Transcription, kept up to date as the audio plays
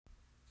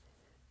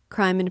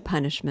Crime and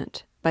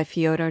Punishment by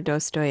Fyodor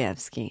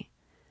Dostoevsky,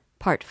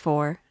 Part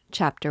 4,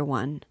 Chapter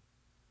 1.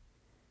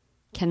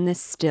 Can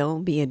this still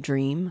be a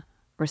dream?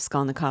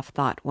 Raskolnikov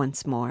thought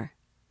once more.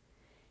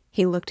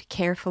 He looked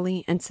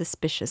carefully and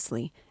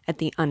suspiciously at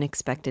the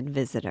unexpected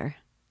visitor.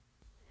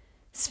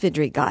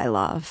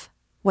 Svidrigailov,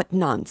 what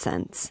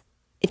nonsense!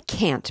 It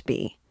can't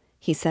be,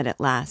 he said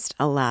at last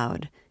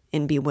aloud,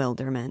 in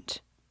bewilderment.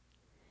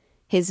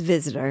 His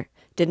visitor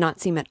did not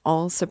seem at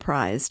all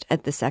surprised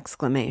at this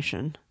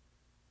exclamation.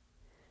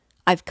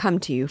 I've come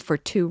to you for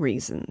two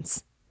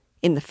reasons.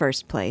 In the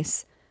first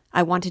place,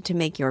 I wanted to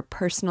make your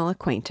personal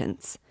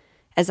acquaintance,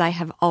 as I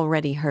have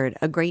already heard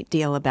a great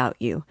deal about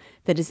you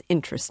that is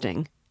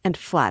interesting and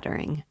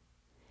flattering.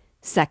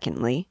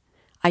 Secondly,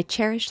 I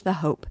cherish the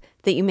hope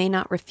that you may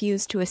not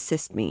refuse to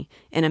assist me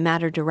in a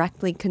matter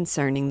directly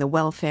concerning the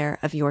welfare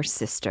of your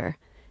sister,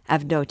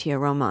 Avdotia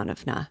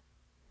Romanovna.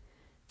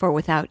 For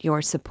without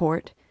your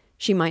support,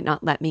 she might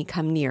not let me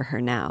come near her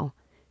now,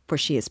 for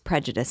she is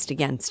prejudiced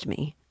against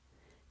me.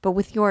 But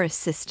with your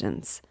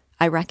assistance,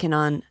 I reckon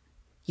on—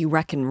 You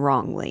reckon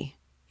wrongly,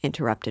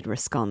 interrupted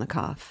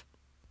Raskolnikov.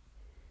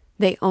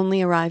 They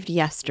only arrived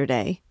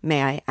yesterday,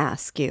 may I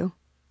ask you?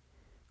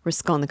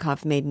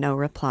 Raskolnikov made no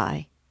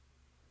reply.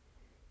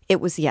 It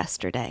was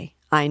yesterday,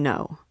 I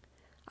know.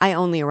 I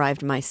only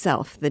arrived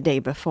myself the day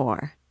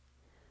before.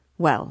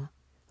 Well,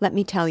 let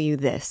me tell you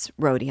this,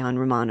 Rodion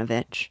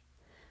Romanovitch.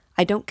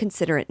 I don't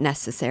consider it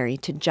necessary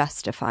to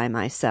justify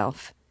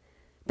myself.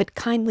 But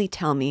kindly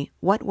tell me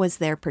what was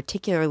there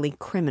particularly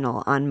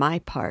criminal on my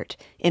part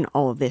in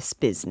all this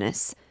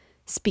business,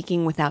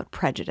 speaking without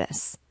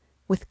prejudice,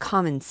 with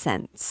common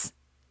sense.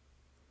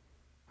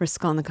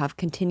 Raskolnikov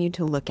continued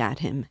to look at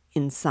him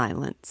in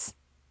silence.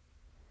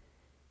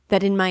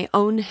 That in my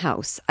own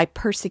house I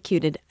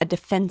persecuted a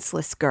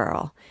defenseless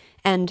girl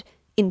and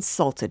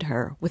insulted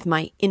her with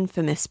my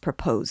infamous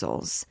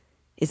proposals.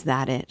 Is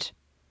that it?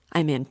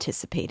 I'm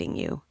anticipating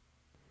you.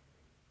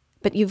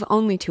 But you've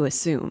only to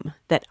assume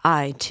that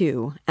I,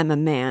 too, am a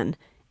man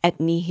et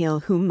nihil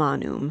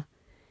humanum.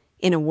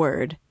 In a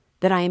word,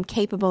 that I am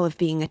capable of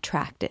being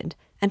attracted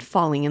and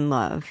falling in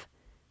love,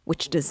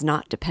 which does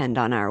not depend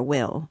on our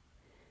will.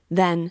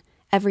 Then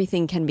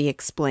everything can be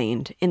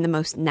explained in the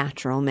most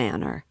natural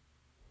manner.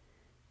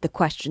 The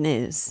question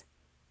is,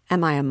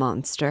 am I a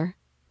monster,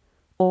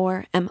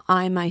 or am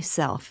I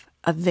myself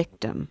a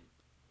victim?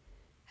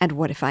 And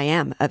what if I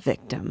am a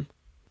victim?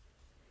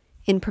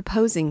 In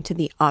proposing to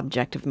the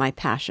object of my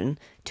passion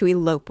to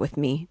elope with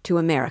me to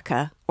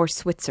America or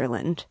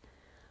Switzerland,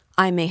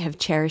 I may have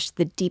cherished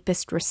the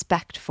deepest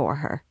respect for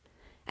her,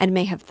 and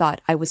may have thought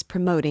I was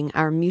promoting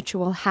our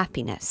mutual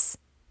happiness.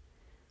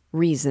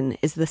 Reason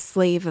is the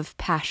slave of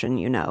passion,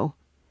 you know.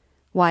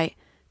 Why,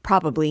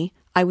 probably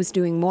I was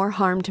doing more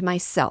harm to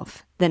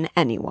myself than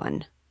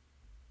anyone.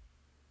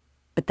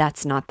 But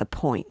that's not the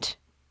point,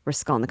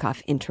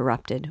 Raskolnikov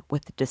interrupted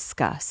with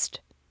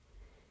disgust.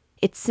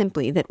 It's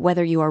simply that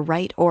whether you are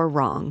right or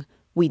wrong,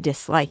 we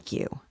dislike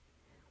you.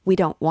 We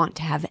don't want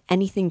to have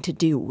anything to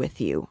do with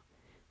you.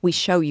 We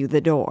show you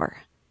the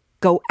door.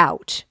 Go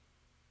out.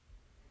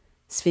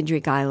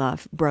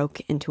 Svidrigailov broke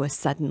into a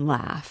sudden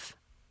laugh.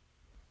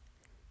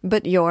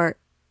 But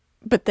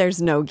there's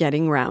no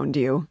getting round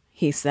you,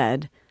 he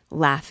said,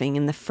 laughing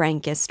in the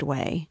frankest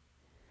way.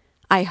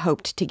 I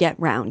hoped to get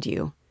round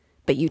you,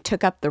 but you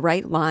took up the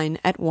right line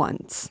at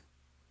once.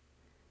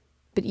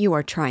 But you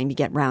are trying to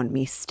get round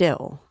me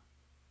still.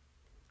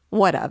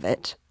 What of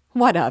it?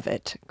 What of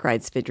it? Cried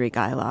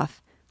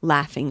Svidrigailov,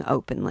 laughing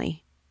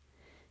openly.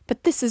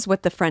 But this is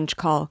what the French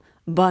call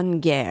bonne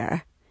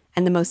guerre,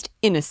 and the most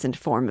innocent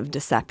form of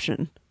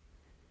deception.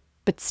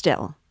 But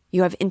still,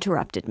 you have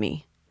interrupted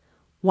me.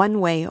 One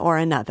way or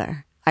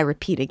another, I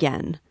repeat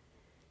again,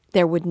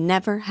 there would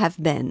never have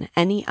been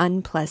any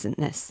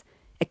unpleasantness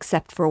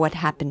except for what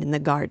happened in the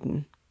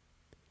garden.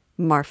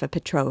 Marfa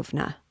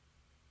Petrovna.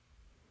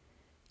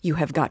 You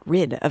have got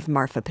rid of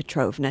Marfa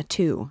Petrovna,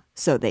 too,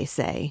 so they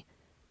say,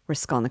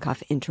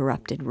 Raskolnikov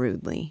interrupted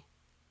rudely.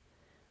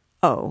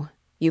 Oh,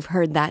 you've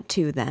heard that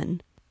too,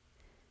 then?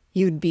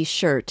 You'd be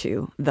sure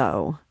to,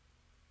 though.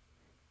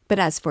 But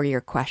as for your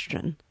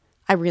question,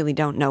 I really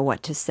don't know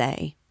what to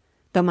say,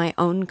 though my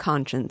own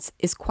conscience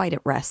is quite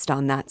at rest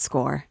on that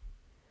score.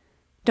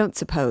 Don't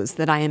suppose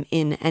that I am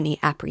in any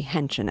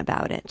apprehension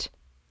about it.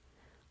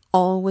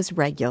 All was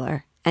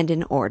regular and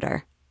in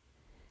order.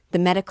 The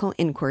medical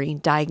inquiry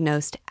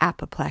diagnosed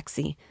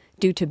apoplexy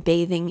due to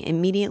bathing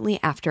immediately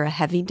after a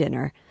heavy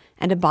dinner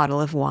and a bottle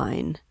of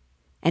wine,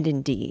 and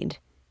indeed,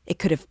 it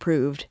could have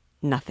proved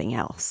nothing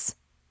else.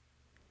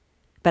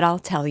 But I'll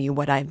tell you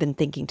what I've been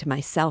thinking to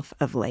myself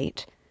of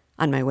late,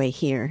 on my way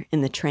here,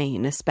 in the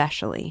train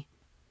especially.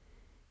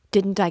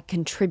 Didn't I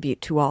contribute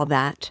to all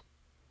that?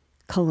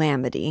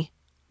 Calamity,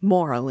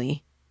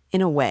 morally,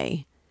 in a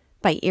way,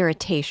 by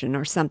irritation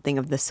or something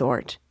of the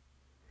sort.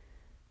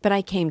 But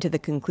I came to the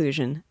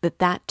conclusion that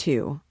that,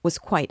 too, was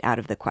quite out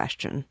of the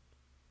question.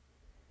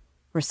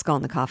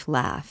 Raskolnikov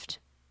laughed.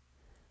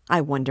 I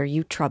wonder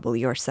you trouble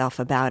yourself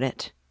about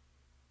it.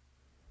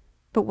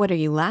 But what are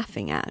you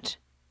laughing at?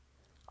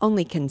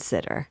 Only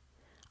consider.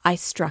 I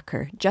struck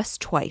her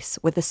just twice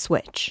with a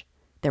switch.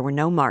 There were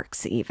no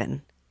marks,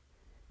 even.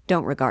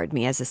 Don't regard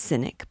me as a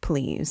cynic,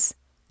 please.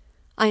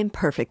 I am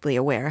perfectly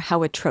aware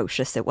how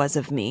atrocious it was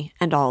of me,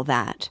 and all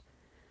that.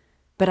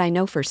 But I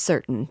know for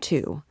certain,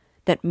 too,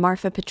 that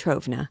Marfa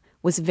Petrovna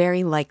was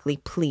very likely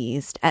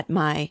pleased at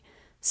my,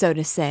 so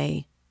to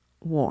say,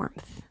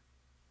 warmth.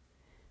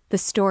 The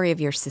story of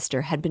your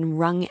sister had been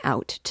wrung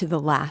out to the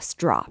last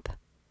drop.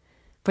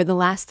 For the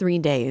last 3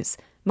 days,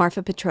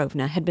 Marfa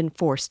Petrovna had been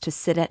forced to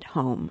sit at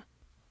home.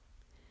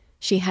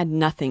 She had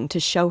nothing to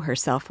show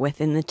herself with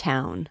in the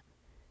town.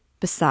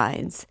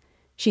 Besides,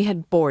 she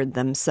had bored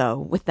them so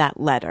with that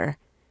letter.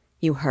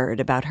 You heard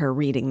about her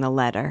reading the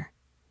letter.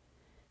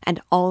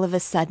 And all of a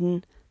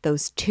sudden,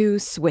 those 2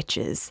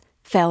 switches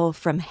fell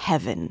from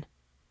heaven.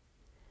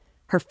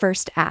 Her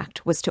first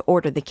act was to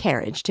order the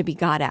carriage to be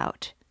got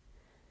out.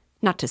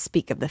 Not to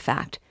speak of the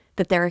fact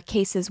that there are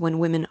cases when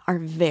women are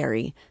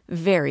very,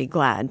 very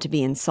glad to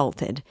be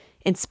insulted,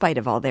 in spite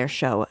of all their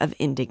show of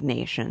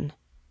indignation.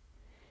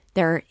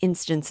 There are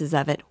instances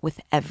of it with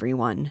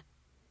everyone.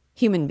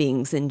 Human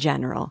beings in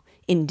general,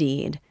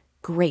 indeed,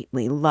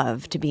 greatly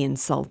love to be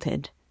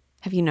insulted.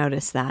 Have you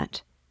noticed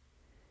that?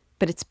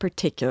 But it's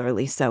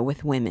particularly so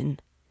with women.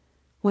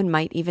 One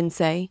might even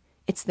say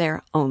it's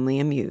their only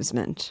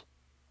amusement.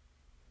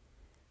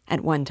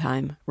 At one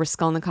time,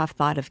 Raskolnikov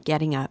thought of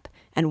getting up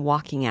and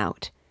walking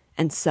out,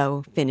 and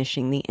so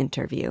finishing the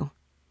interview.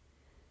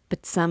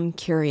 But some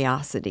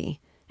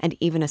curiosity, and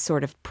even a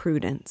sort of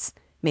prudence,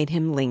 made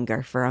him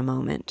linger for a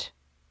moment.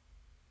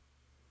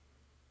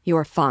 "You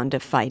are fond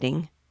of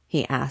fighting?"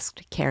 he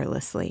asked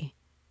carelessly.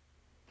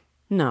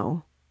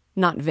 "No,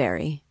 not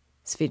very,"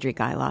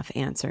 Svidrigaïlov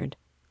answered,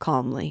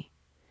 calmly.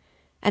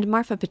 "And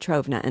Marfa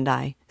Petrovna and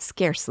I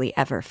scarcely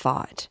ever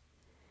fought.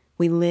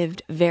 We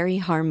lived very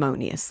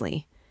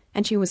harmoniously,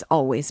 and she was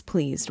always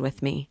pleased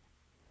with me.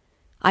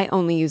 I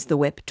only used the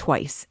whip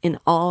twice in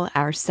all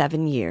our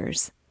 7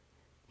 years,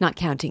 not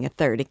counting a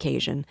third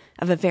occasion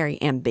of a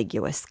very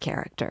ambiguous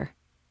character.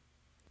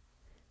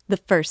 The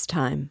first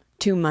time,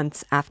 2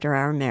 months after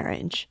our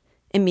marriage,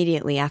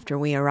 immediately after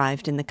we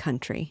arrived in the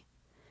country,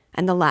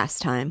 and the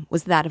last time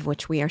was that of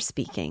which we are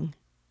speaking.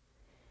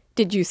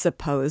 Did you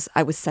suppose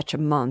I was such a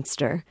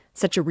monster,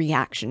 such a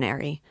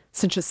reactionary,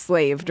 such a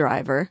slave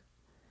driver?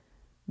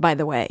 By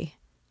the way,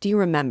 do you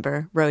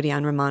remember,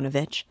 Rodion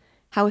Romanovitch,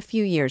 how a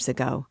few years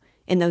ago,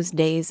 in those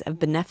days of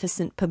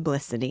beneficent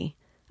publicity,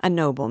 a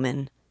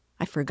nobleman,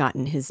 I've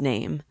forgotten his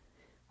name,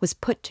 was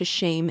put to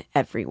shame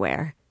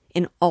everywhere,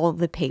 in all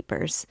the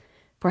papers,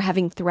 for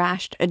having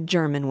thrashed a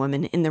German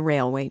woman in the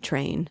railway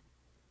train?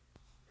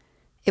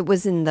 It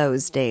was in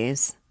those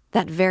days,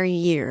 that very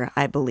year,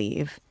 I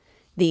believe,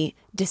 the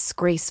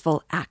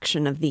disgraceful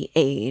action of the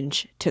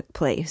age took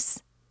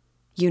place.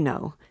 You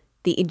know,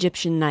 the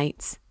Egyptian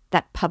Nights,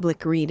 that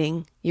public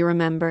reading, you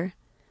remember?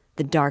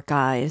 The dark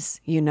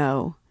eyes, you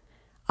know.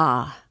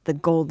 Ah, the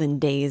golden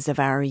days of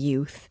our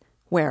youth,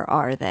 where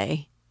are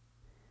they?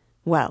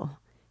 Well,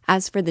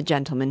 as for the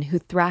gentleman who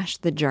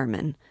thrashed the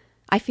German,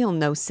 I feel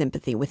no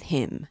sympathy with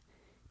him,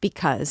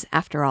 because,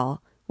 after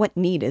all, what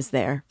need is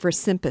there for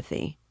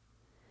sympathy?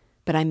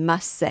 But I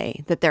must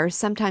say that there are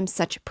sometimes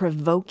such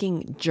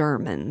provoking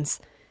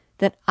Germans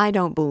that I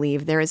don't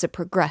believe there is a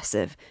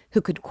progressive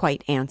who could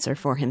quite answer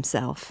for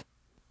himself.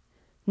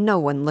 No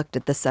one looked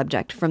at the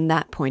subject from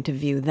that point of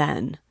view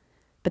then,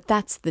 but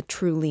that's the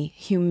truly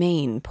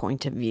humane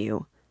point of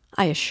view,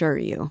 I assure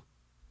you."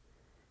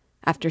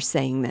 After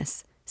saying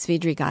this,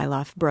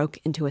 Svidrigaïlov broke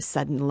into a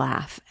sudden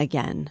laugh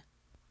again.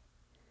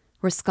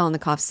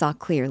 Raskolnikov saw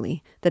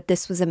clearly that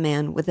this was a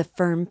man with a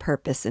firm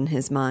purpose in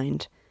his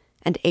mind,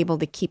 and able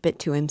to keep it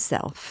to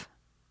himself.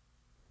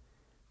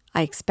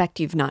 "I expect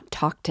you've not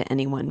talked to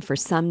anyone for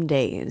some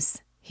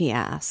days," he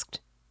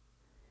asked.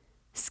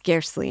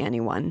 "Scarcely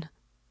anyone.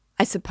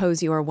 I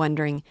suppose you are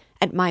wondering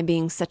at my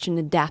being such an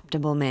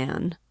adaptable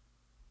man."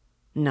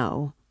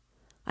 "No,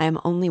 I am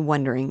only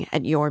wondering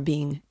at your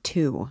being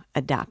too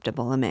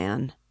adaptable a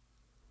man."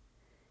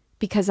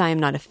 "Because I am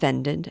not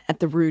offended at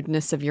the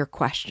rudeness of your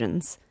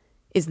questions.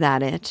 Is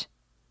that it?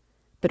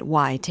 But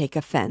why take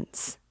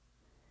offense?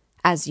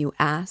 As you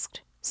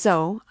asked,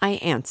 so I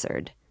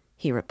answered,"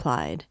 he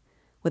replied,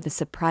 with a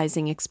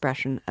surprising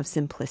expression of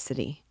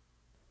simplicity.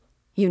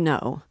 "You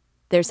know,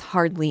 there's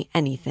hardly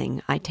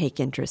anything I take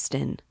interest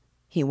in,"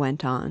 he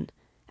went on,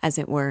 as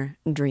it were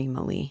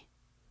dreamily.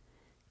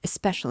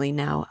 "Especially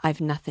now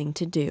I've nothing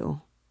to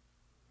do.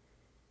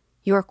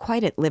 You are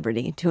quite at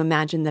liberty to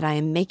imagine that I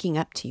am making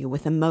up to you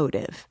with a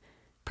motive,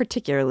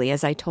 particularly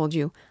as I told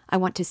you I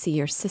want to see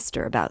your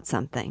sister about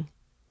something.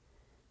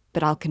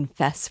 But I'll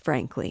confess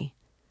frankly,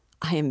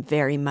 I am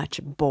very much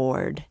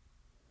bored.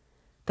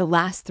 The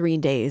last 3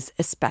 days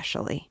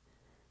especially.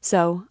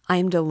 So I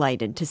am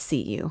delighted to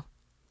see you.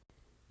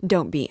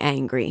 Don't be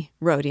angry,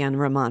 Rodion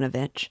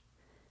Romanovitch,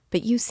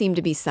 but you seem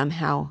to be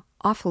somehow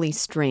awfully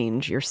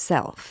strange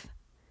yourself.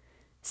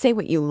 Say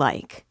what you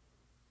like.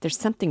 There's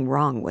something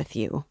wrong with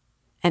you.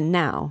 And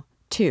now,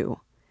 too.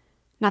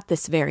 Not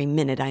this very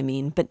minute, I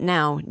mean, but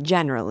now,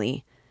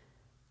 generally.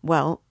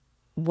 Well,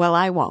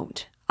 I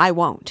won't. I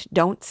won't.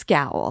 Don't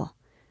scowl.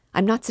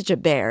 I'm not such a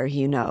bear,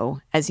 you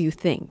know, as you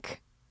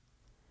think.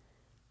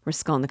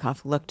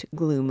 Raskolnikov looked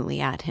gloomily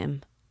at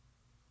him.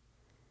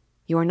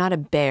 You are not a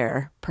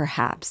bear,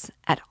 perhaps,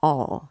 at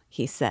all,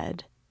 he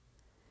said.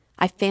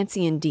 I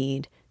fancy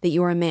indeed that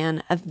you are a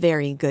man of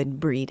very good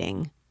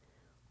breeding,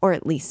 or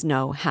at least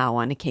know how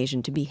on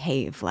occasion to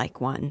behave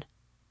like one.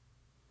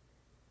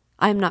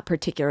 I am not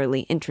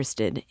particularly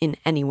interested in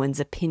anyone's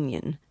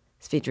opinion,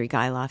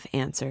 Svidrigaïlov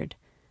answered,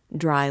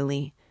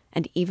 dryly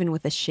and even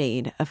with a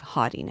shade of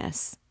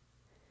haughtiness.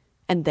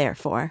 And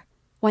therefore,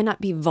 why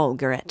not be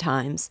vulgar at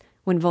times,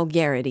 when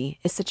vulgarity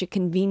is such a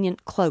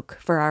convenient cloak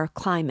for our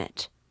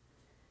climate?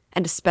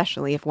 And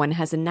especially if one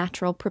has a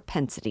natural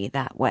propensity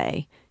that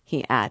way,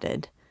 he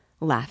added,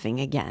 laughing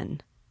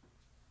again.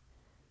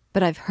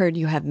 But I've heard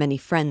you have many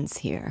friends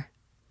here.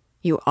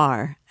 You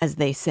are, as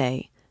they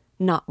say,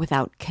 not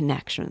without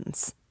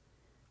connections.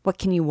 What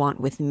can you want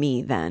with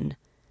me, then,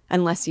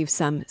 unless you've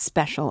some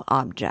special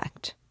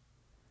object?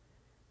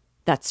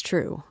 That's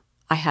true.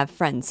 I have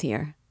friends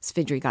here,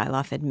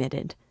 Svidrigaïlov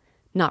admitted,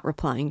 not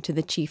replying to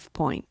the chief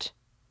point.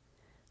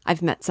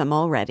 I've met some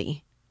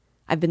already.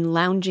 I've been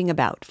lounging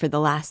about for the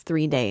last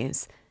 3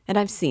 days, and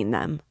I've seen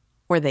them,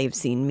 or they've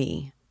seen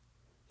me.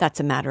 That's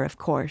a matter of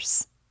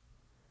course.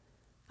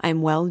 I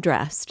am well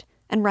dressed,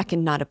 and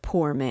reckoned not a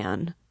poor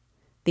man.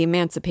 The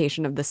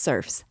emancipation of the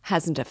serfs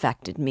hasn't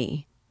affected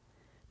me.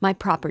 My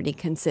property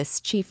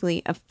consists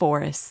chiefly of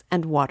forests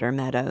and water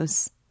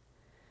meadows.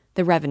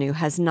 The revenue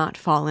has not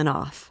fallen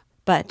off,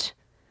 but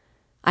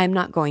I am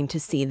not going to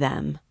see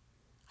them.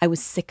 I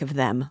was sick of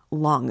them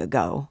long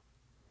ago.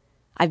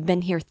 I've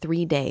been here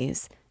 3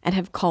 days and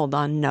have called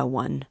on no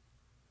one.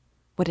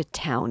 What a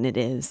town it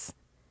is.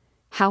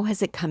 How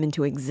has it come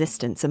into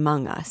existence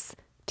among us?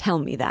 Tell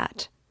me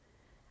that.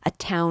 A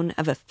town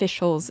of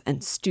officials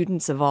and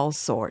students of all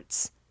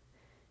sorts.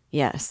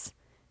 Yes,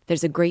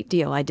 there's a great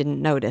deal I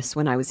didn't notice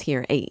when I was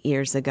here 8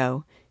 years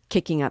ago,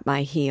 kicking up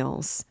my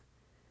heels.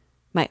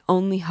 My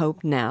only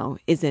hope now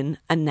is in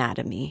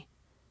anatomy.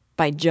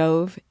 By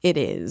Jove, it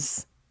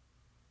is.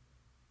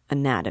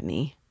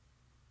 Anatomy.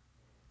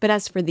 But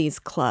as for these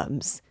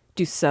clubs,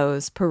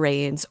 Dussaults,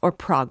 parades, or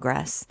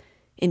progress,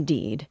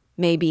 indeed,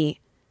 maybe,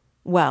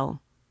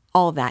 well,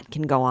 all that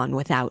can go on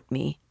without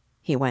me,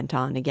 he went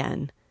on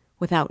again,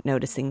 without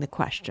noticing the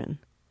question.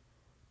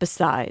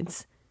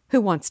 Besides,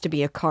 who wants to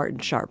be a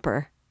card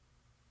sharper?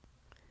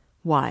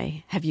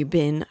 Why, have you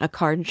been a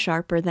card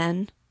sharper,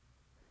 then?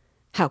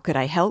 How could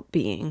I help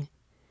being?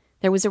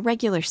 There was a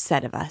regular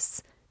set of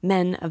us,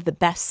 men of the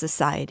best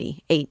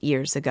society, 8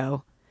 years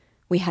ago.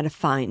 We had a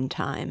fine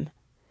time.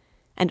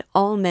 And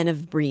all men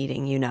of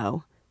breeding, you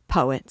know,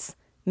 poets,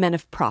 men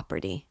of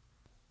property.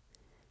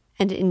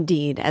 And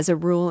indeed, as a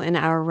rule in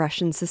our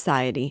Russian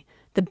society,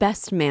 the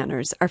best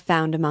manners are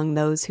found among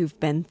those who've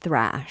been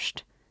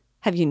thrashed.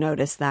 Have you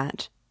noticed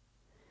that?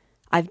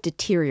 I've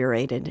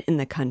deteriorated in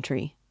the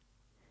country.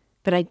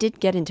 But I did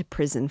get into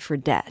prison for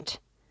debt,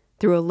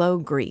 through a low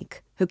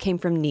Greek who came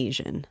from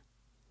Nizhin.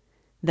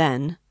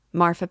 Then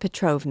Marfa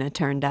Petrovna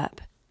turned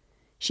up.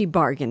 She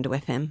bargained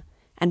with him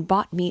and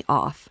bought me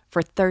off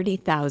for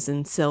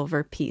 30,000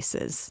 silver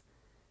pieces.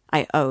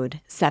 I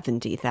owed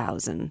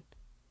 70,000.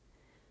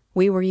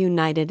 We were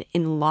united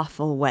in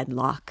lawful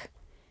wedlock,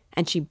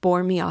 and she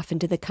bore me off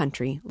into the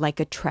country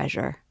like a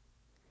treasure.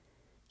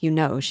 You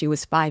know, she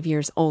was 5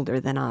 years older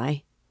than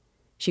I.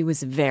 She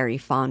was very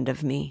fond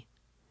of me.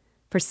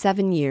 For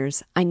 7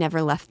 years, I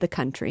never left the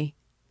country.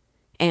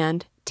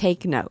 And,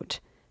 take note,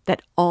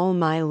 that all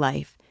my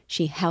life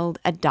she held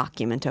a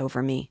document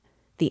over me,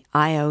 the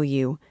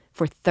IOU,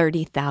 for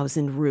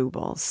 30,000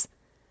 rubles.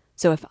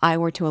 So if I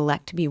were to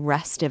elect to be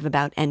restive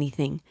about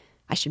anything,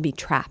 I should be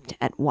trapped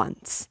at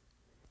once.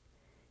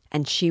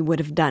 And she would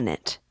have done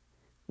it.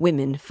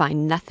 Women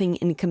find nothing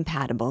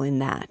incompatible in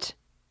that.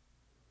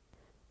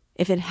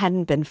 If it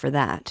hadn't been for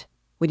that,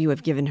 would you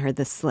have given her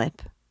the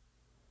slip?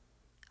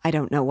 I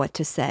don't know what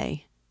to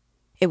say.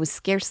 It was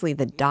scarcely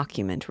the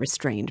document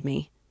restrained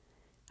me.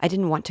 I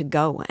didn't want to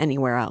go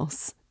anywhere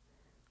else.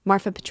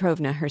 Marfa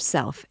Petrovna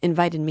herself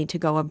invited me to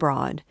go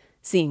abroad,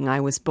 seeing I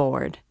was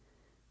bored.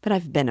 But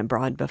I've been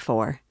abroad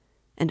before,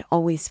 and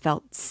always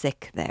felt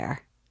sick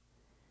there.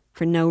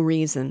 For no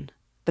reason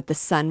but the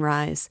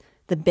sunrise,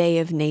 the Bay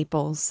of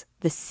Naples,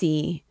 the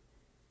sea.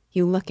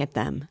 You look at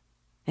them,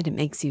 and it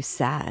makes you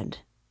sad.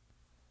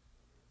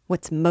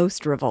 What's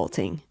most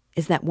revolting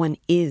is that one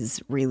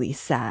is really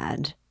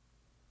sad.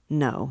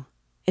 No,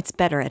 it's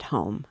better at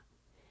home.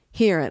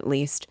 Here, at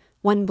least,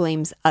 one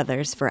blames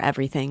others for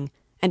everything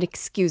and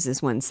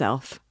excuses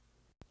oneself.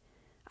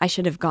 I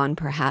should have gone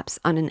perhaps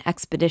on an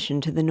expedition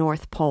to the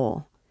North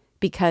Pole,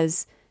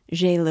 because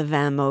j'ai le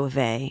vin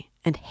mauvais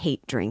and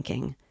hate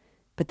drinking,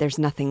 but there's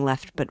nothing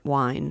left but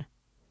wine.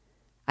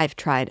 I've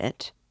tried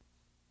it.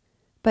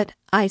 But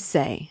I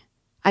say,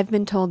 I've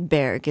been told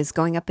Berg is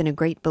going up in a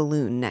great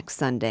balloon next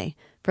Sunday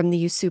from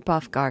the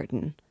Yusupov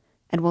garden,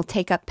 and will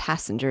take up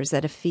passengers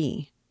at a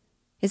fee.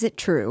 Is it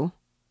true?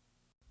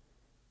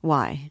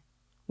 Why,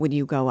 would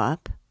you go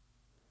up?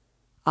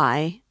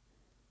 I?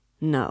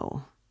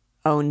 No.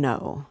 Oh,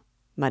 no,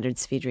 muttered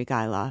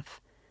Svidrigailov,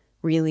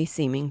 really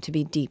seeming to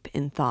be deep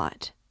in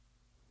thought.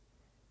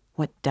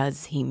 What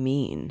does he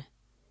mean?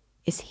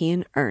 Is he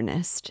in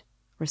earnest?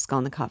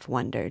 Raskolnikov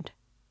wondered.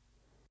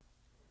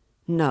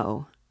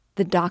 No,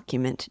 the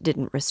document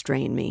didn't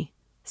restrain me,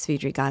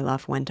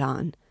 Svidrigailov went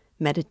on,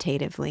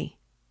 meditatively.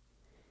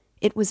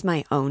 It was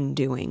my own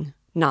doing,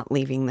 not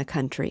leaving the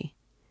country.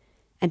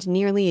 And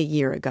nearly a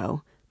year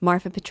ago,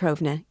 Marfa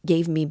Petrovna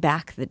gave me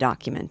back the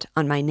document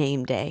on my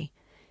name day,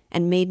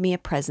 and made me a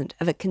present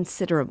of a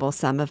considerable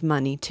sum of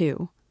money,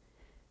 too.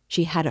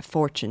 She had a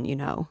fortune, you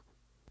know.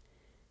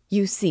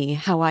 You see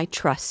how I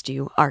trust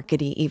you,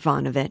 Arkady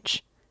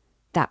Ivanovitch.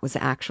 That was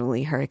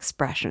actually her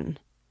expression.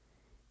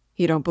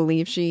 You don't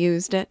believe she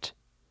used it?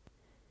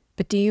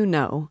 But do you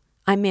know,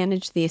 I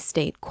managed the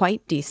estate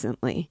quite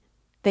decently.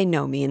 They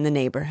know me in the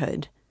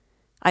neighborhood.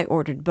 I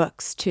ordered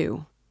books,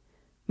 too.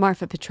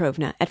 Marfa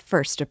Petrovna at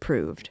first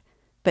approved,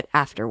 but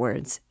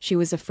afterwards she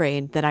was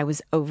afraid that I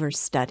was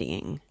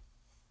overstudying.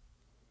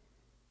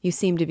 You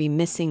seem to be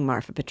missing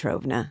Marfa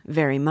Petrovna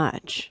very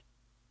much.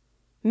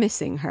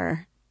 Missing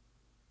her?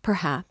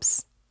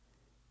 Perhaps.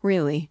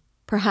 Really,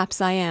 perhaps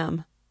I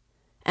am.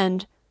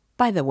 And,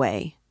 by the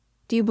way,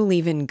 do you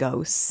believe in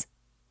ghosts?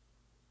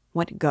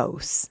 What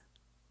ghosts?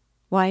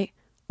 Why,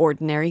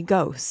 ordinary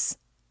ghosts.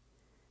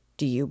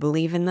 Do you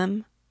believe in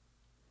them?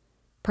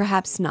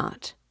 Perhaps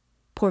not.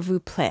 Pour vous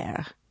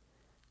plaire.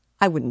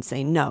 I wouldn't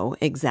say no,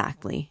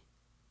 exactly.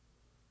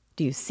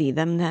 Do you see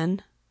them,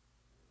 then?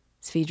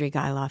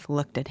 Svidrigailov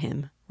looked at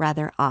him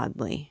rather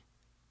oddly.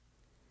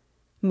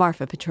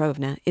 Marfa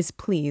Petrovna is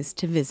pleased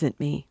to visit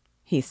me,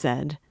 he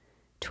said,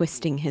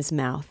 twisting his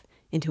mouth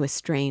into a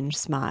strange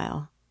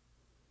smile.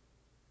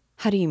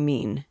 How do you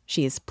mean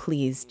she is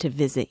pleased to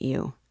visit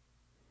you?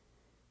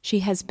 She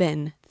has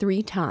been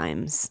 3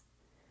 times.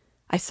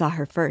 I saw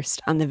her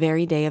first on the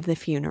very day of the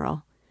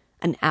funeral,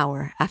 an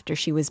hour after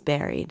she was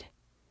buried.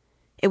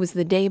 It was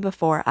the day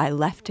before I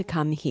left to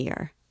come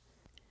here.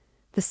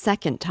 The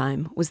second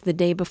time was the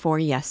day before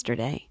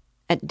yesterday,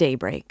 at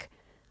daybreak,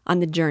 on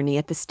the journey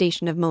at the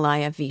station of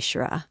Malaya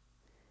Vishra.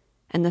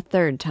 And the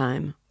third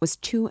time was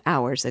 2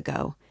 hours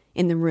ago,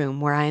 in the room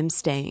where I am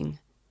staying.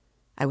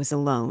 I was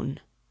alone.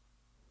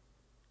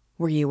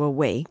 Were you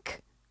awake?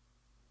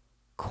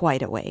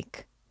 Quite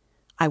awake.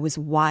 I was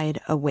wide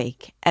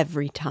awake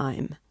every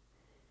time.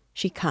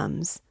 She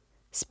comes,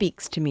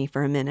 speaks to me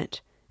for a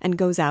minute, and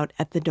goes out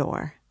at the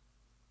door.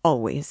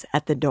 Always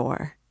at the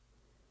door.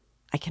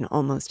 I can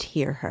almost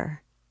hear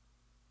her.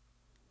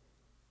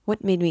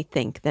 What made me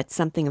think that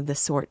something of the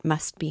sort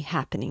must be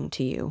happening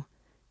to you?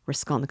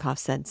 Raskolnikov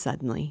said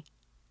suddenly.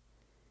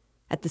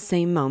 At the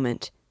same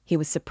moment, he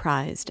was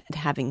surprised at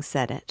having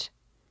said it.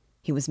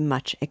 He was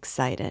much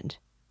excited.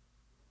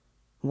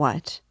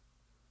 What?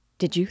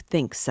 Did you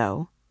think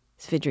so?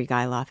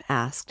 Svidrigailov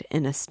asked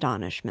in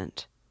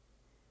astonishment.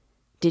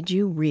 Did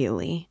you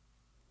really?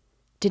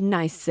 Didn't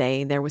I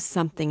say there was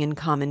something in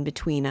common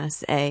between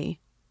us, eh?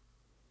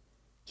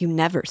 You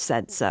never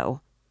said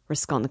so,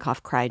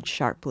 Raskolnikov cried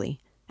sharply,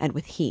 and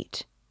with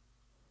heat.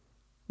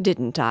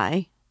 Didn't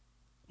I?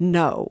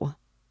 No.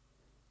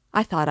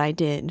 I thought I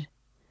did.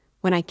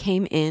 When I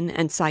came in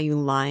and saw you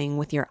lying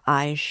with your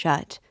eyes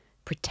shut,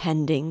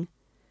 pretending,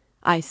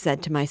 I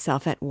said to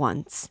myself at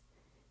once,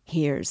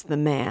 here's the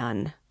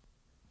man.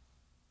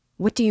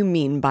 What do you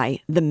mean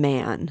by the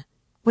man?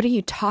 What are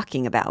you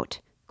talking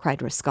about?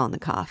 Cried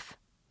Raskolnikov.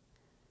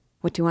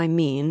 What do I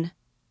mean?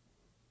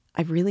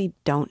 I really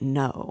don't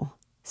know,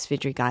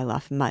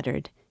 Svidrigailov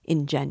muttered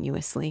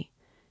ingenuously,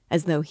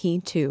 as though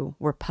he too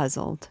were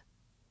puzzled.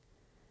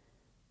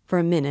 For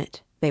a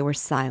minute they were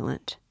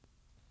silent.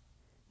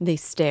 They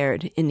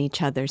stared in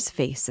each other's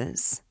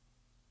faces.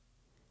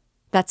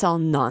 That's all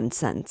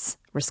nonsense,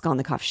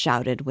 Raskolnikov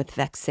shouted with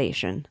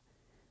vexation.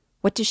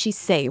 What does she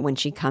say when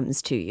she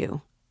comes to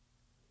you?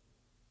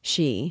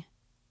 She?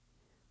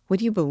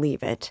 Would you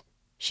believe it?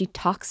 She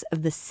talks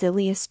of the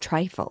silliest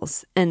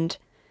trifles, and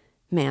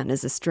man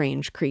is a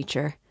strange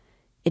creature.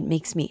 It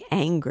makes me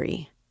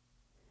angry.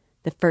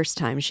 The first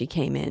time she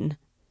came in,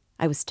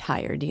 I was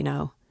tired, you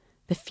know.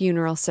 The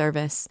funeral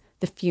service,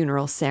 the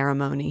funeral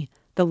ceremony,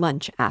 the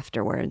lunch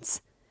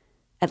afterwards.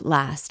 At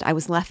last, I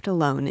was left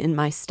alone in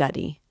my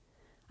study.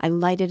 I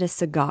lighted a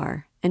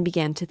cigar and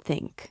began to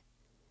think.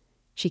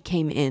 She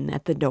came in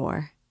at the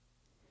door.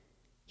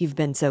 You've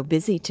been so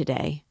busy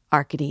today,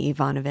 Arkady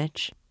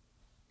Ivanovitch.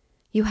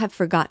 You have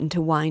forgotten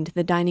to wind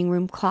the dining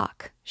room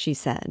clock, she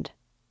said.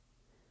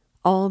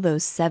 All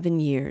those 7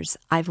 years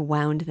I've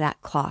wound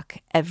that clock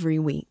every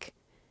week,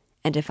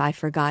 and if I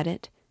forgot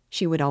it,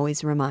 she would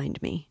always remind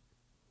me.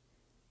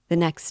 The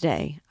next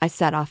day, I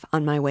set off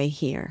on my way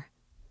here.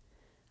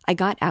 I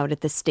got out at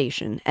the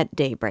station at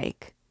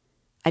daybreak.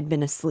 I'd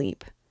been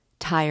asleep,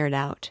 tired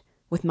out,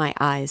 with my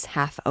eyes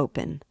half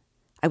open.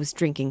 I was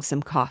drinking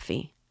some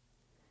coffee.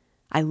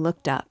 I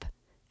looked up,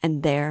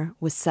 and there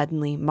was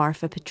suddenly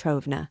Marfa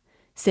Petrovna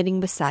sitting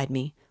beside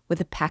me with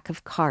a pack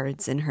of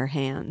cards in her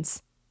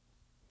hands.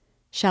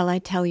 Shall I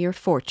tell your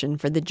fortune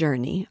for the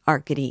journey,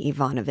 Arkady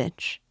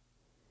Ivanovitch?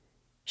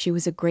 She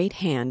was a great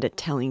hand at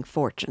telling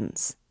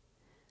fortunes.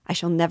 I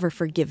shall never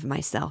forgive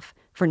myself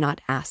for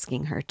not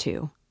asking her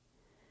to.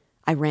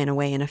 I ran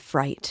away in a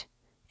fright,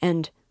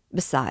 and,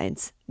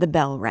 besides, the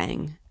bell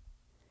rang.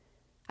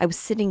 I was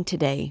sitting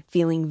today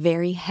feeling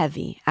very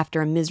heavy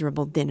after a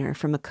miserable dinner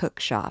from a cook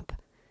shop.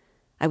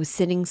 I was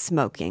sitting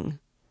smoking.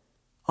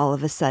 All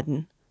of a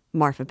sudden,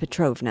 Marfa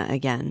Petrovna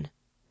again.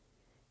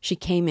 She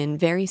came in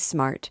very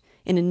smart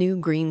in a new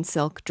green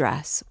silk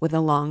dress with a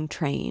long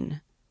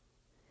train.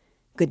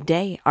 "Good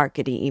day,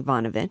 Arkady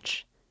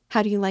Ivanovitch.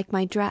 How do you like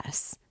my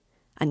dress?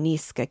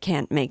 Aniska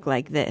can't make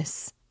like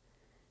this."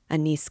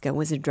 Aniska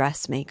was a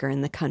dressmaker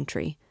in the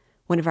country,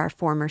 one of our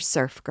former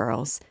serf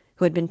girls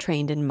who had been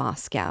trained in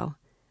Moscow,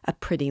 a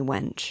pretty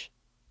wench.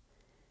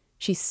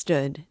 She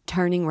stood,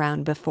 turning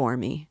round before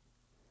me.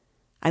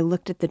 I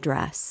looked at the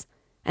dress,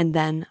 and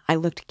then I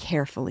looked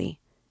carefully,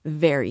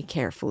 very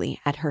carefully,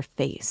 at her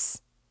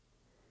face.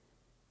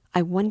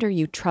 "I wonder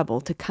you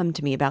trouble to come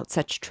to me about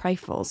such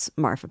trifles,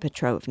 Marfa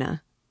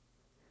Petrovna."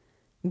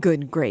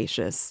 "Good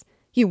gracious,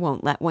 you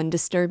won't let one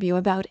disturb you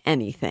about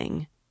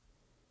anything."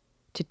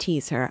 To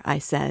tease her, I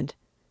said,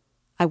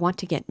 "I want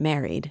to get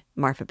married,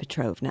 Marfa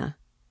Petrovna."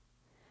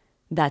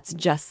 "That's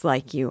just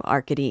like you,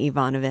 Arkady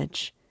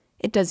Ivanovitch.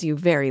 It does you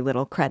very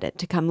little credit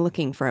to come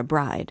looking for a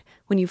bride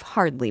when you've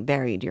hardly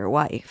buried your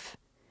wife.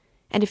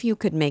 And if you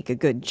could make a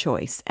good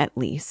choice, at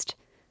least.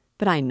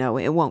 But I know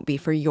it won't be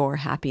for your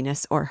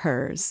happiness or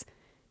hers.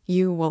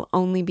 You will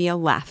only be a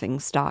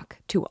laughing-stock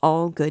to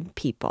all good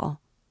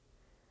people."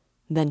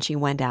 Then she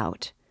went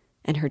out,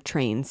 and her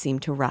train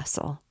seemed to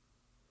rustle.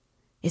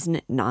 "Isn't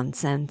it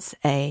nonsense,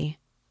 eh?"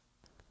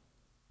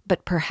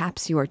 "But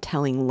perhaps you are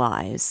telling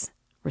lies,"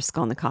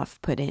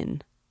 Raskolnikov put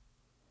in.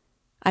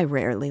 "I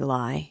rarely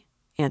lie,"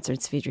 answered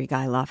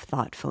Svidrigaïlov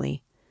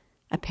thoughtfully,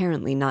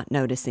 apparently not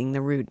noticing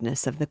the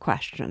rudeness of the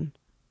question.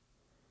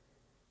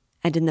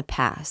 "And in the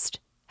past,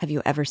 have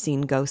you ever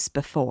seen ghosts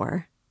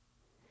before?"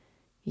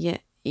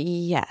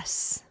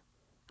 Yes.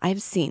 I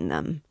have seen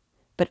them,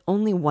 but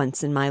only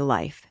once in my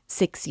life,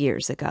 6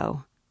 years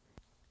ago.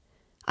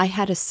 I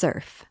had a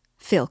serf,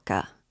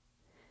 Filka.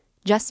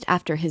 Just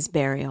after his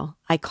burial,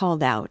 I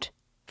called out,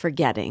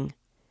 forgetting,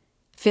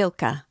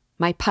 'Filka,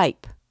 my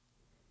pipe!'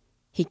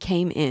 He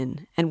came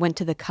in and went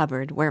to the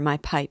cupboard where my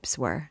pipes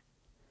were.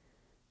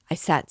 I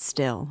sat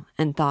still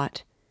and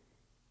thought,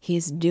 he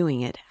is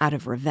doing it out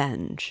of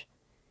revenge,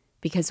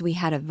 because we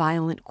had a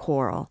violent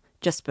quarrel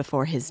just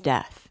before his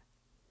death.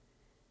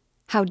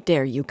 'How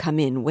dare you come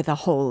in with a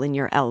hole in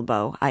your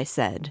elbow?' I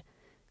said.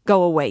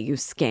 'Go away, you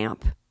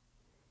scamp!'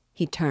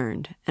 He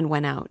turned and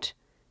went out,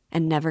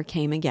 and never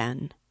came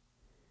again.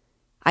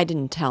 I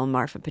didn't tell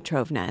Marfa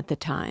Petrovna at the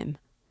time.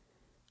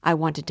 I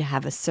wanted to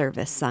have a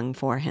service sung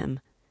for him,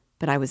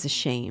 but I was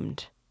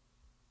ashamed.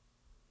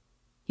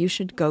 You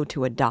should go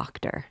to a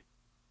doctor.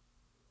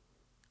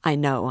 I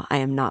know I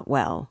am not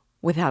well,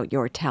 without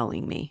your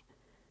telling me,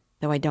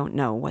 though I don't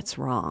know what's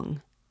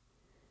wrong.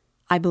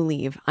 I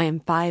believe I am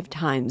 5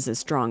 times as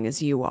strong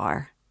as you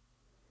are.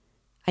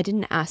 I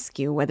didn't ask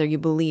you whether you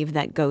believe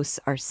that ghosts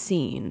are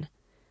seen,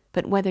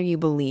 but whether you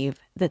believe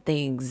that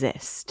they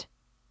exist."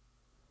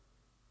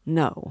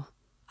 "No,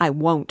 I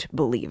won't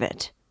believe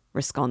it,"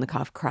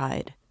 Raskolnikov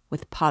cried,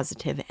 with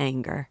positive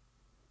anger.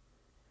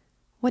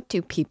 "What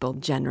do people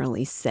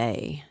generally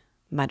say?"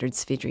 muttered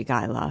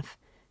Svidrigaïlov,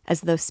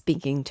 as though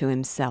speaking to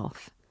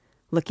himself,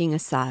 looking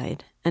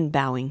aside and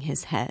bowing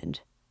his head.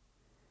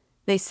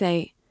 "They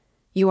say,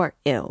 'You are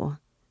ill,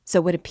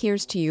 so what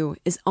appears to you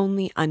is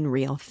only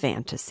unreal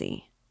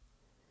fantasy.'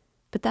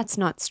 But that's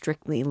not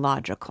strictly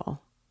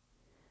logical.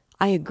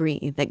 I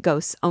agree that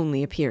ghosts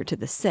only appear to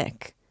the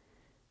sick,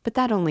 but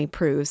that only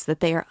proves that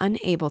they are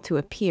unable to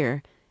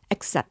appear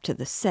except to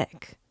the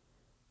sick,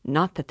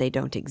 not that they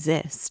don't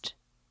exist."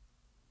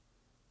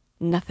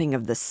 "Nothing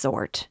of the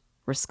sort,"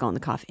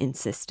 Raskolnikov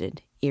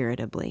insisted,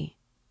 irritably.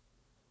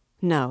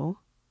 "No?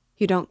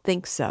 You don't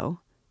think so?"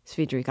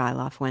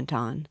 Svidrigaïlov went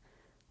on,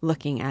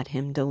 looking at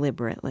him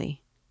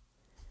deliberately.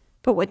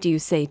 "But what do you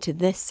say to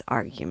this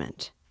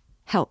argument?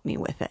 Help me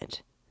with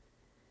it.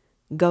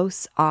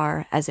 Ghosts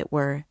are, as it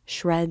were,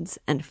 shreds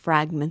and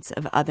fragments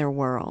of other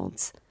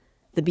worlds,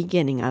 the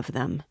beginning of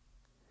them.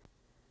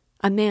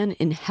 A man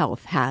in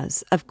health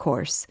has, of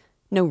course,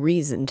 no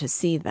reason to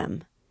see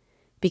them,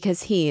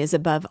 because he is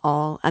above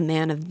all a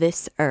man of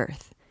this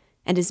earth,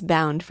 and is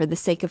bound for the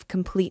sake of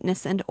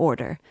completeness and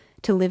order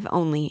to live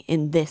only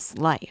in this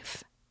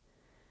life.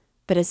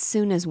 But as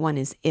soon as one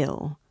is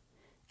ill,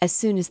 as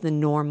soon as the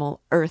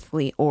normal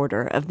earthly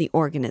order of the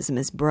organism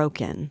is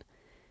broken,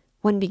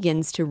 one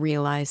begins to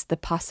realize the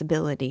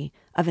possibility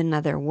of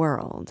another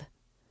world.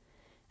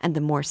 And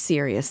the more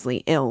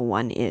seriously ill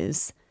one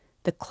is,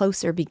 the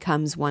closer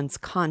becomes one's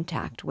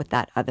contact with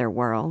that other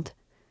world,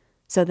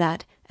 so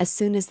that as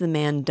soon as the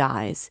man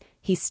dies,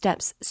 he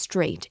steps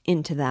straight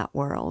into that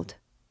world.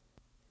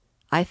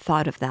 I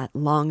thought of that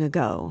long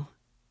ago.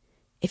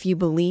 If you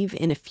believe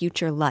in a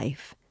future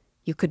life,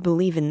 you could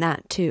believe in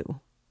that too."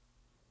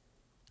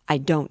 "I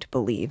don't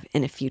believe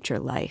in a future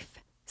life,"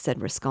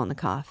 said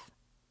Raskolnikov.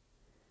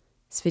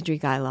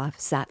 Svidrigailov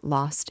sat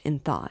lost in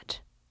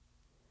thought.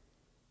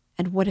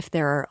 And what if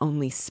there are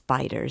only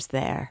spiders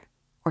there,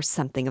 or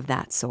something of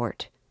that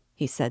sort?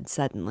 He said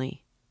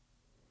suddenly.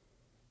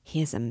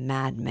 He is a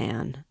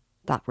madman,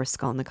 thought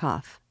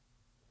Raskolnikov.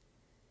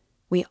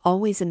 We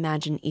always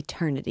imagine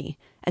eternity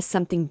as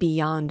something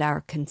beyond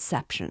our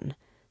conception,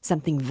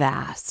 something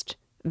vast,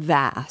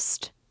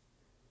 vast.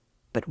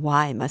 But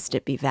why must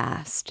it be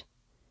vast?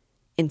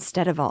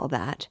 Instead of all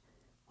that,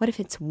 what if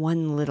it's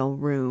one little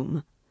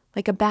room,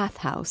 like a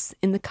bathhouse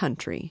in the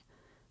country,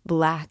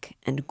 black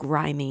and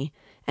grimy,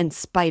 and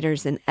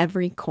spiders in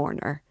every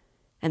corner,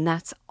 and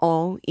that's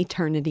all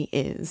eternity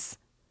is?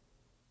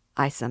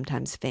 I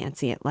sometimes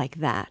fancy it like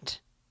that.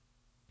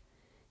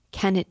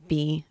 Can it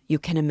be you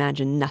can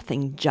imagine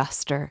nothing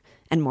juster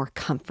and more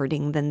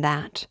comforting than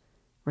that?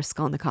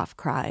 Raskolnikov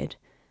cried,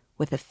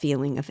 with a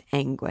feeling of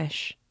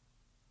anguish.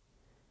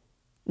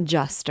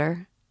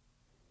 Juster?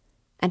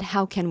 And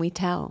how can we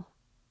tell?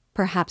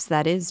 Perhaps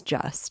that is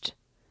just.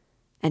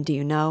 And do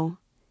you know,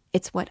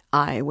 it's what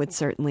I would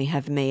certainly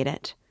have made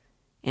it,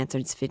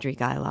 answered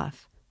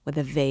Svidrigailov, with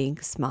a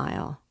vague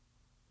smile.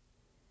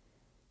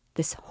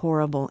 This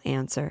horrible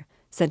answer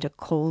sent a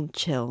cold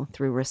chill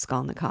through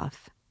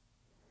Raskolnikov.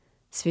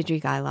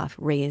 Svidrigailov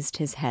raised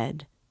his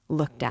head,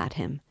 looked at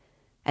him,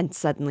 and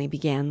suddenly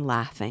began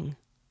laughing.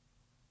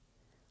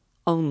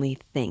 Only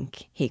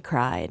think, he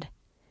cried.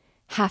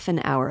 Half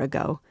an hour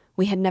ago,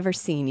 we had never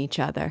seen each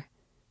other.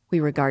 We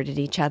regarded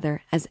each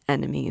other as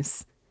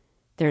enemies.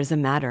 There is a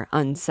matter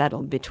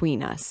unsettled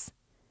between us.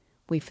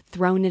 We've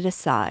thrown it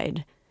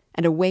aside,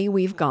 and away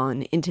we've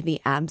gone into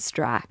the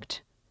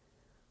abstract.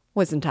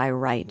 Wasn't I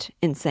right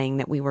in saying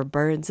that we were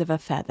birds of a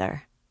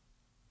feather?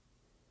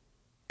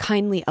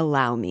 Kindly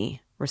allow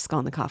me,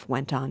 Raskolnikov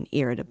went on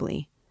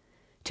irritably,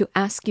 to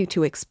ask you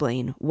to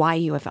explain why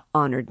you have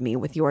honored me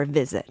with your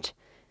visit.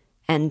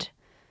 And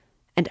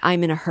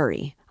I'm in a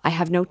hurry. I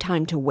have no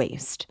time to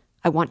waste.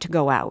 I want to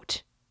go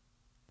out.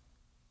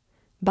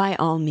 By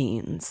all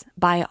means,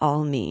 by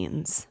all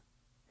means.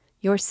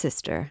 Your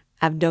sister,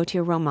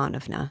 Avdotia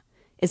Romanovna,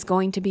 is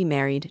going to be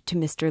married to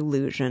Mr.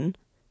 Luzhin,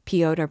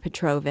 Pyotr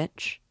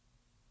Petrovitch.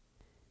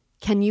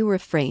 Can you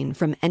refrain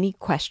from any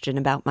question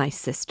about my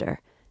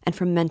sister and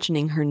from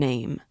mentioning her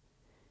name?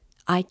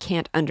 I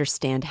can't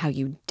understand how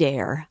you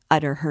dare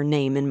utter her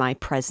name in my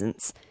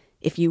presence,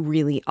 if you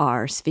really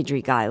are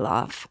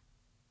Svidrigailov.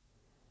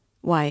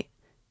 Why,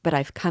 but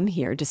I've come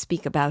here to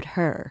speak about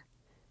her.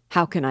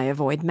 How can I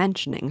avoid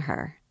mentioning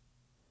her?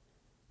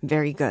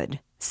 Very good,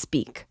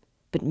 speak,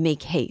 but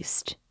make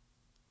haste.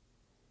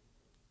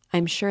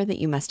 I'm sure that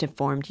you must have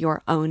formed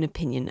your own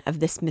opinion of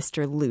this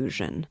Mr.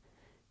 Luzhin,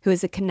 who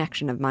is a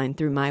connection of mine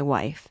through my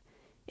wife,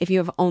 if you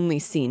have only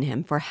seen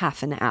him for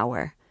half an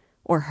hour,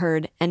 or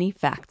heard any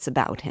facts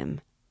about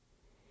him.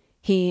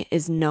 He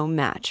is no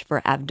match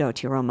for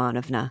Avdotia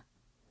Romanovna.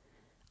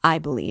 I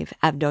believe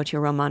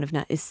Avdotia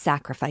Romanovna is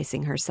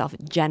sacrificing herself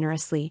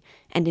generously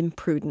and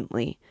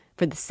imprudently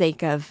for the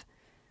sake of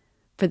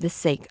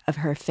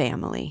her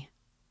family.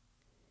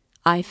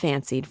 I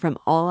fancied from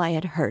all I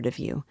had heard of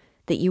you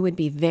that you would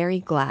be very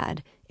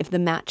glad if the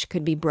match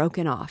could be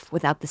broken off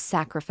without the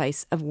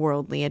sacrifice of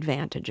worldly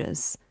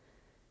advantages.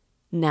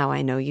 Now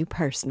I know you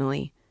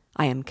personally,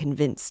 I am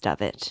convinced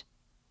of it.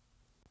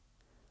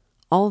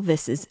 All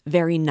this is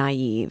very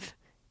naive.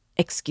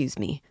 Excuse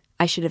me,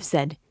 I should have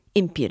said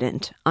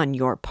impudent on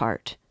your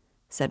part,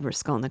 said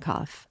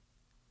Raskolnikov.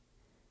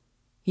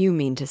 You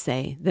mean to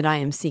say that I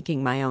am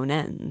seeking my own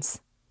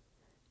ends.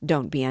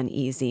 Don't be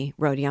uneasy,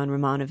 Rodion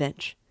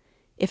Romanovitch.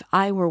 If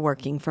I were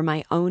working for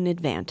my own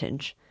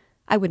advantage,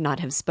 I would not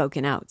have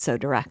spoken out so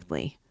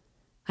directly.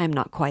 I am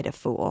not quite a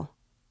fool.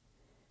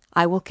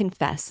 I will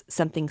confess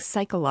something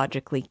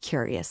psychologically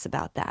curious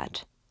about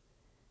that.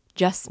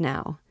 Just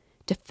now,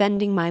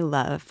 defending my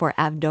love for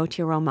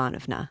Avdotia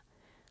Romanovna,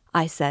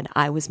 I said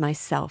I was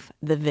myself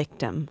the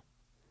victim.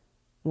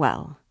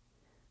 Well,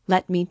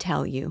 let me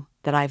tell you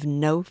that I've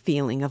no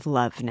feeling of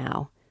love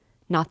now,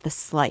 not the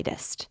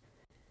slightest,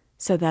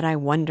 so that I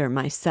wonder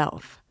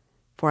myself,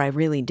 for I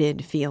really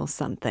did feel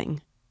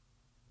something.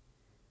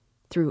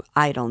 Through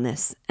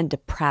idleness and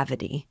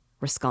depravity,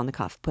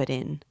 Raskolnikov put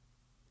in.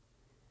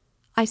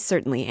 I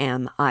certainly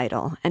am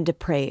idle and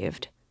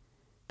depraved,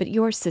 but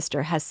your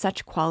sister has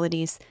such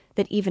qualities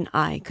that even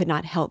I could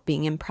not help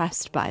being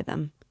impressed by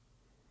them.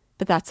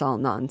 But that's all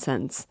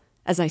nonsense,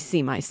 as I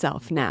see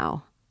myself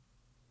now.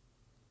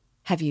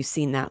 Have you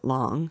seen that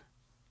long?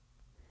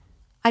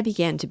 I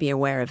began to be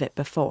aware of it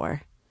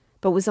before,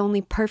 but was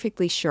only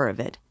perfectly sure of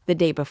it the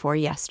day before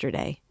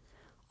yesterday,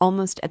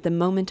 almost at the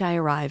moment I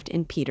arrived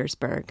in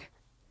Petersburg.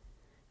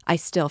 I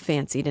still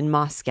fancied in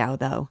Moscow,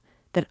 though,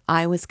 that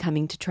I was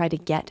coming to try to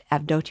get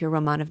Avdotia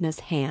Romanovna's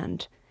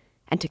hand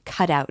and to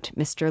cut out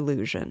Mr.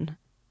 Luzhin.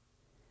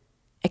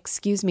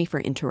 Excuse me for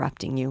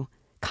interrupting you.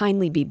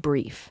 Kindly be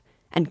brief,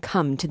 and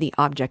come to the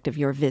object of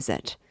your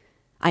visit.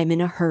 I am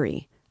in a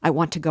hurry. I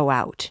want to go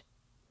out.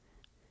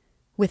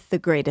 With the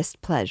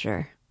greatest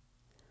pleasure.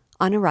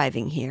 On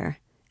arriving here,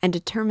 and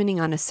determining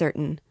on a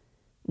certain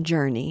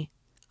journey,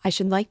 I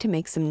should like to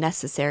make some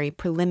necessary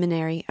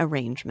preliminary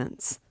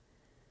arrangements.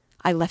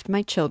 I left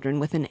my children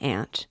with an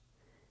aunt.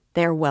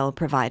 They are well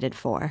provided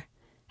for,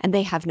 and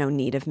they have no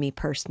need of me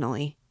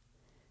personally.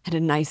 And a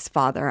nice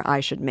father I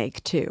should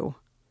make, too.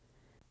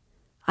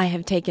 I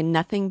have taken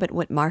nothing but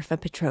what Marfa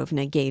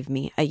Petrovna gave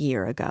me a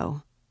year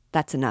ago.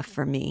 That's enough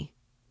for me.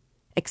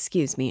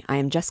 Excuse me, I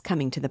am just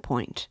coming to the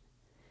point.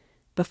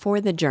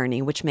 Before the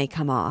journey, which may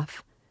come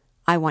off,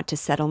 I want to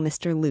settle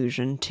Mr.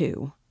 Luzhin,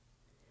 too.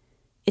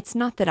 It's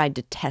not that I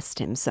detest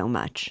him so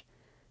much,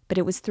 but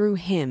it was through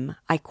him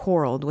I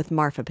quarreled with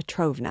Marfa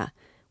Petrovna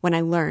when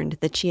I learned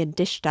that she had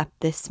dished up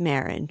this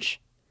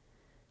marriage.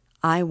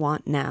 I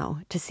want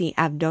now to see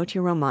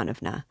Avdotya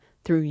Romanovna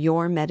through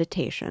your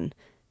meditation,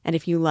 and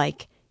if you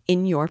like,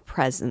 in your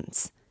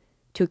presence,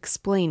 to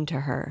explain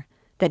to her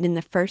that in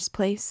the first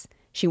place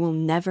she will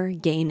never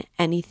gain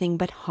anything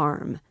but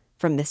harm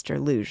from Mr.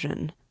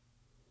 Luzhin.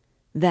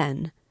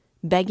 Then,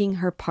 begging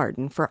her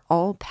pardon for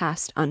all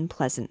past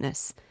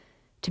unpleasantness,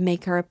 to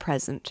make her a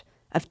present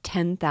of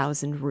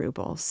 10,000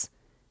 rubles,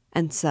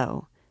 and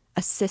so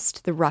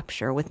assist the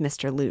rupture with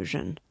Mr.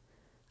 Luzhin,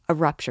 a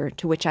rupture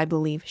to which I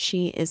believe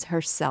she is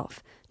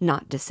herself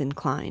not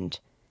disinclined,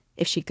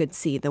 if she could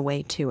see the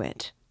way to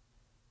it.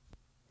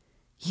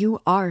 "You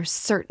are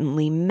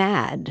certainly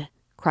mad,"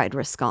 cried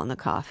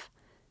Raskolnikov,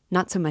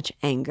 not so much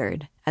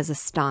angered as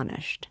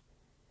astonished.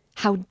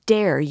 "How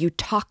dare you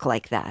talk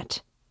like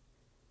that?"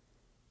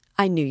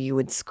 "I knew you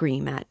would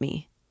scream at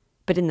me.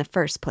 But in the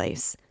first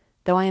place,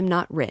 though I am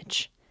not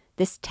rich,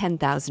 this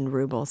 10,000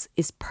 rubles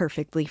is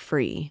perfectly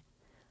free.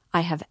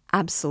 I have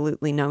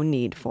absolutely no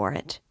need for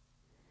it.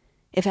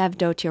 If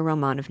Avdotya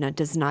Romanovna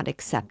does not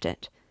accept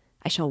it,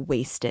 I shall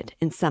waste it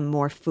in some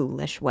more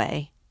foolish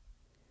way.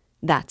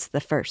 That's the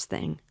first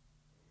thing.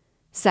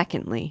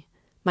 Secondly,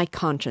 my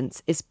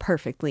conscience is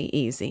perfectly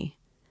easy.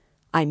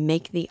 I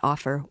make the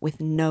offer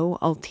with no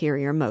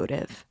ulterior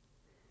motive.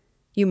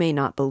 You may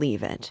not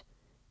believe it,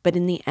 but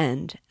in the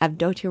end,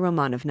 Avdotya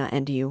Romanovna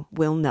and you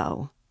will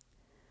know.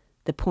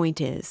 The point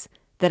is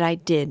that I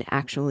did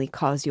actually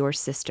cause your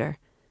sister,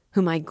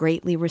 whom I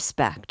greatly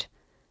respect,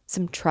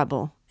 some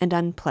trouble and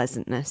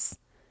unpleasantness,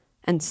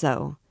 and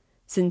so,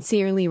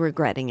 sincerely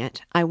regretting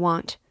it, I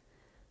want,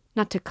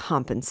 not to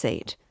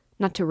compensate,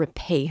 not to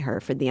repay her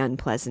for the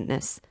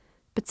unpleasantness,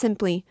 but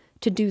simply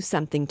to do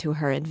something to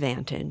her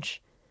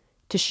advantage,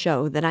 to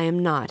show that I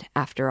am not,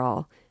 after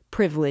all,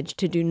 privileged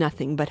to do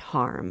nothing but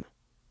harm.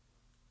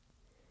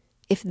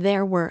 If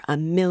there were a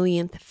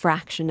millionth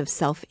fraction of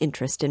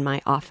self-interest in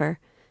my offer,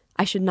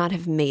 I should not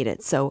have made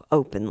it so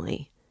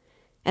openly,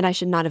 and I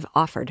should not have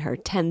offered her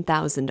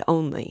 10,000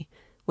 only,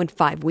 when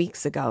 5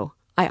 weeks ago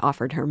I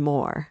offered her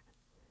more.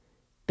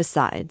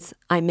 Besides,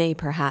 I may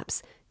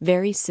perhaps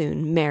very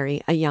soon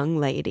marry a young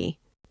lady,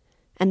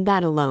 and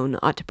that alone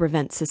ought to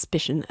prevent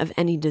suspicion of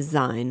any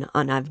design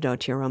on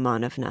Avdotya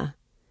Romanovna.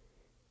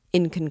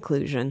 In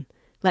conclusion,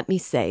 let me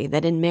say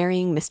that in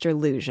marrying Mr.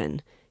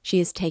 Luzhin, she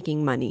is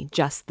taking money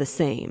just the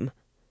same,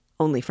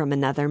 only from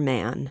another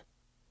man.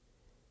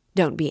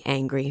 Don't be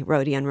angry,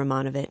 Rodion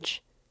Romanovitch.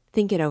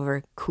 Think it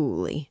over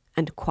coolly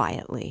and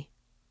quietly.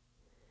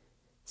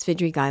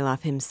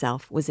 Svidrigaïlov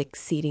himself was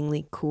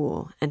exceedingly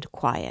cool and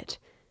quiet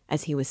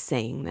as he was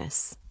saying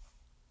this.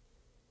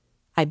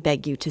 "I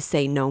beg you to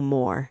say no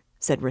more,"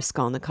 said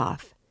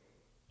Raskolnikov.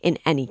 "In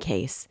any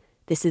case,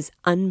 this is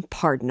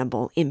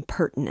unpardonable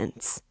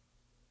impertinence."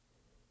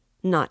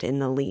 "Not in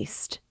the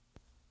least.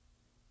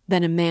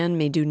 Then a man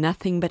may do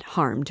nothing but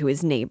harm to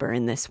his neighbor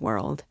in this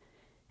world,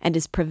 and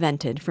is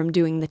prevented from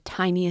doing the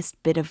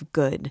tiniest bit of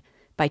good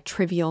by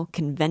trivial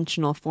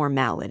conventional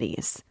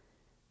formalities.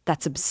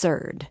 That's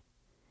absurd.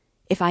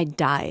 If I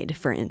died,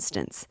 for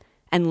instance,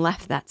 and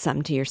left that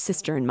sum to your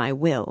sister in my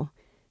will,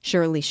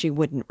 surely she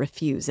wouldn't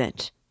refuse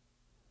it."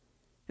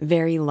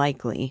 "Very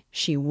likely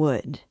she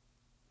would."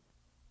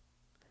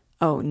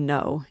 "Oh,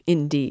 no,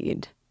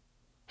 indeed.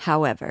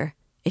 However,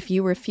 if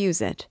you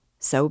refuse it,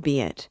 so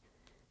be it,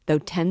 though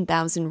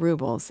 10,000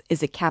 rubles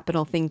is a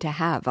capital thing to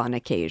have on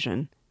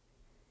occasion.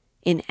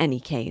 In any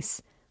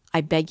case,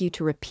 I beg you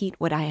to repeat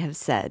what I have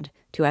said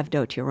to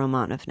Avdotya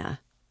Romanovna."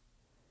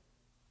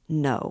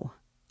 "No,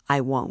 I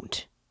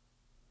won't."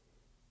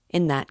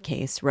 "In that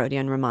case,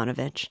 Rodion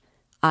Romanovitch,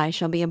 I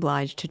shall be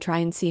obliged to try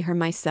and see her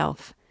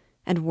myself,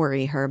 and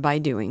worry her by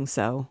doing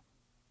so."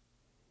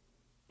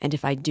 "And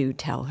if I do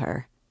tell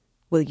her,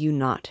 will you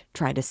not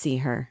try to see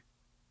her?"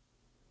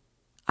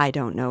 "I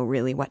don't know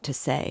really what to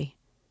say.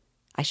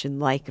 I should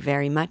like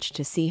very much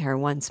to see her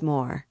once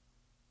more."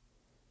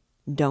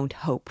 "Don't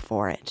hope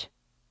for it."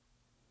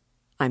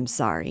 "I'm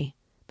sorry,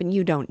 but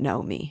you don't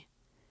know me.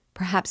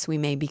 Perhaps we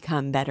may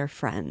become better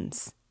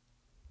friends."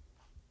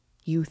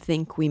 "You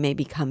think we may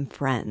become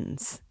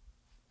friends?"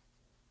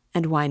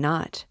 "And why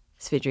not?"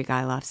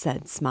 Svidrigaïlov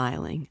said,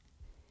 smiling.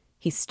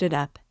 He stood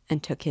up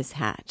and took his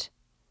hat.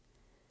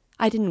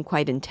 "I didn't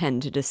quite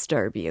intend to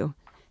disturb you,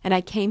 and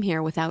I came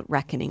here without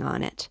reckoning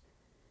on it,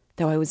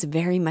 though I was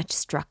very much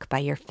struck by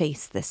your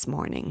face this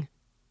morning."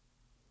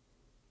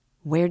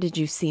 "Where did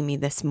you see me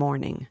this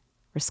morning?"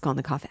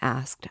 Raskolnikov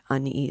asked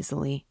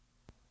uneasily.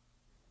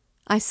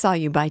 I saw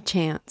you by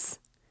chance.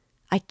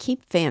 I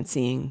keep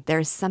fancying there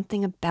is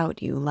something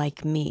about you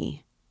like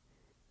me.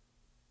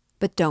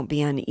 But don't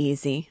be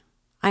uneasy.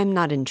 I am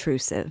not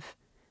intrusive.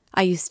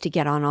 I used to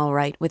get on all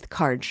right with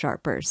card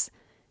sharpers,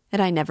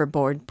 and I never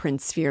bored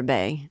Prince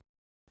Firbay,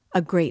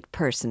 a great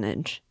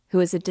personage who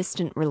is a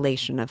distant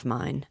relation of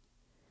mine.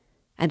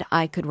 And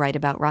I could write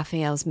about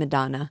Raphael's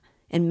Madonna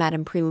in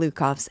Madame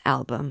Prilukov's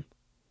album.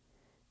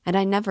 And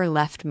I never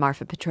left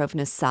Marfa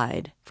Petrovna's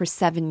side for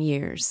 7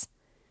 years.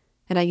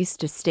 And I used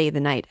to stay the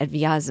night at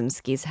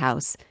Vyazemsky's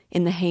house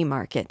in the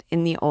Haymarket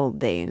in the old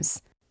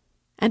days.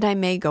 And I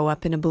may go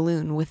up in a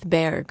balloon with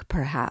Berg,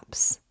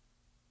 perhaps.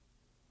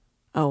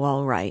 Oh,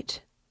 all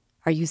right.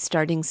 Are you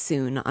starting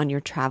soon on your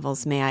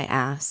travels, may I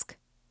ask?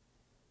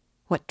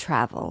 What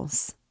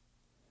travels?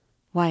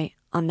 Why,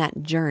 on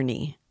that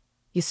journey.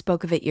 You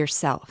spoke of it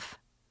yourself.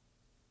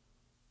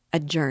 A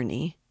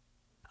journey?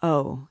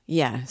 Oh,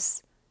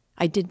 yes.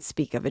 I did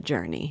speak of a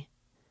journey.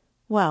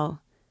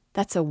 Well,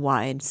 that's a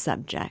wide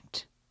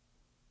subject.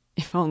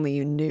 If only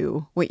you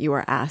knew what you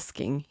were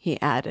asking,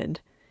 he added,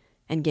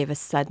 and gave a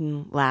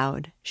sudden,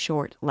 loud,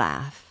 short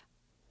laugh.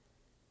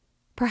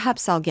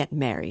 Perhaps I'll get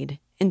married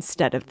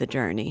instead of the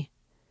journey.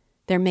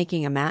 They're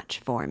making a match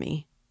for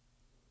me.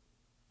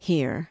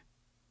 Here?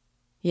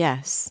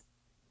 Yes.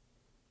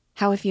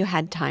 How have you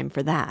had time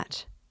for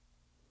that?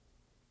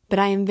 But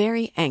I am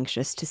very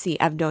anxious to see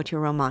Avdotia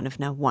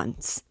Romanovna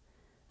once.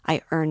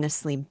 I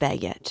earnestly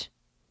beg it.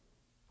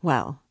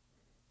 Well,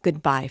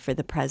 goodbye for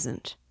the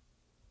present.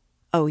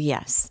 Oh,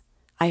 yes,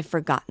 I have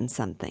forgotten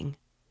something.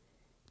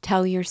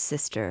 Tell your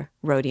sister,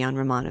 Rodion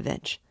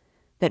Romanovitch,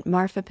 that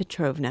Marfa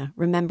Petrovna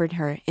remembered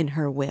her in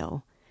her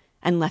will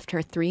and left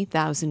her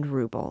 3,000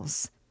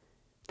 rubles.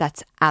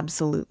 That's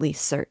absolutely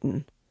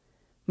certain.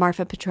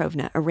 Marfa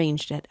Petrovna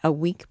arranged it a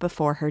week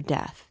before her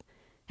death,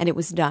 and it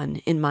was done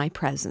in my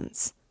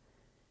presence.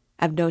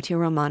 Avdotia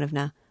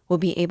Romanovna will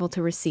be able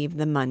to receive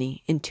the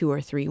money in 2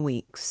 or 3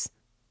 weeks.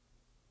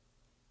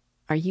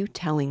 Are you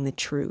telling the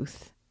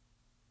truth?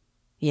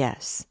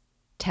 Yes,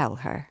 tell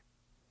her.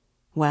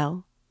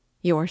 Well,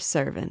 your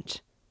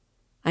servant.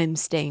 I am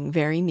staying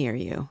very near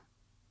you.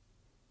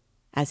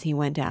 As he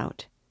went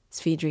out,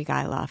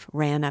 Svidrigailov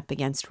ran up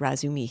against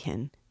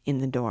Razumihin in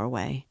the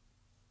doorway.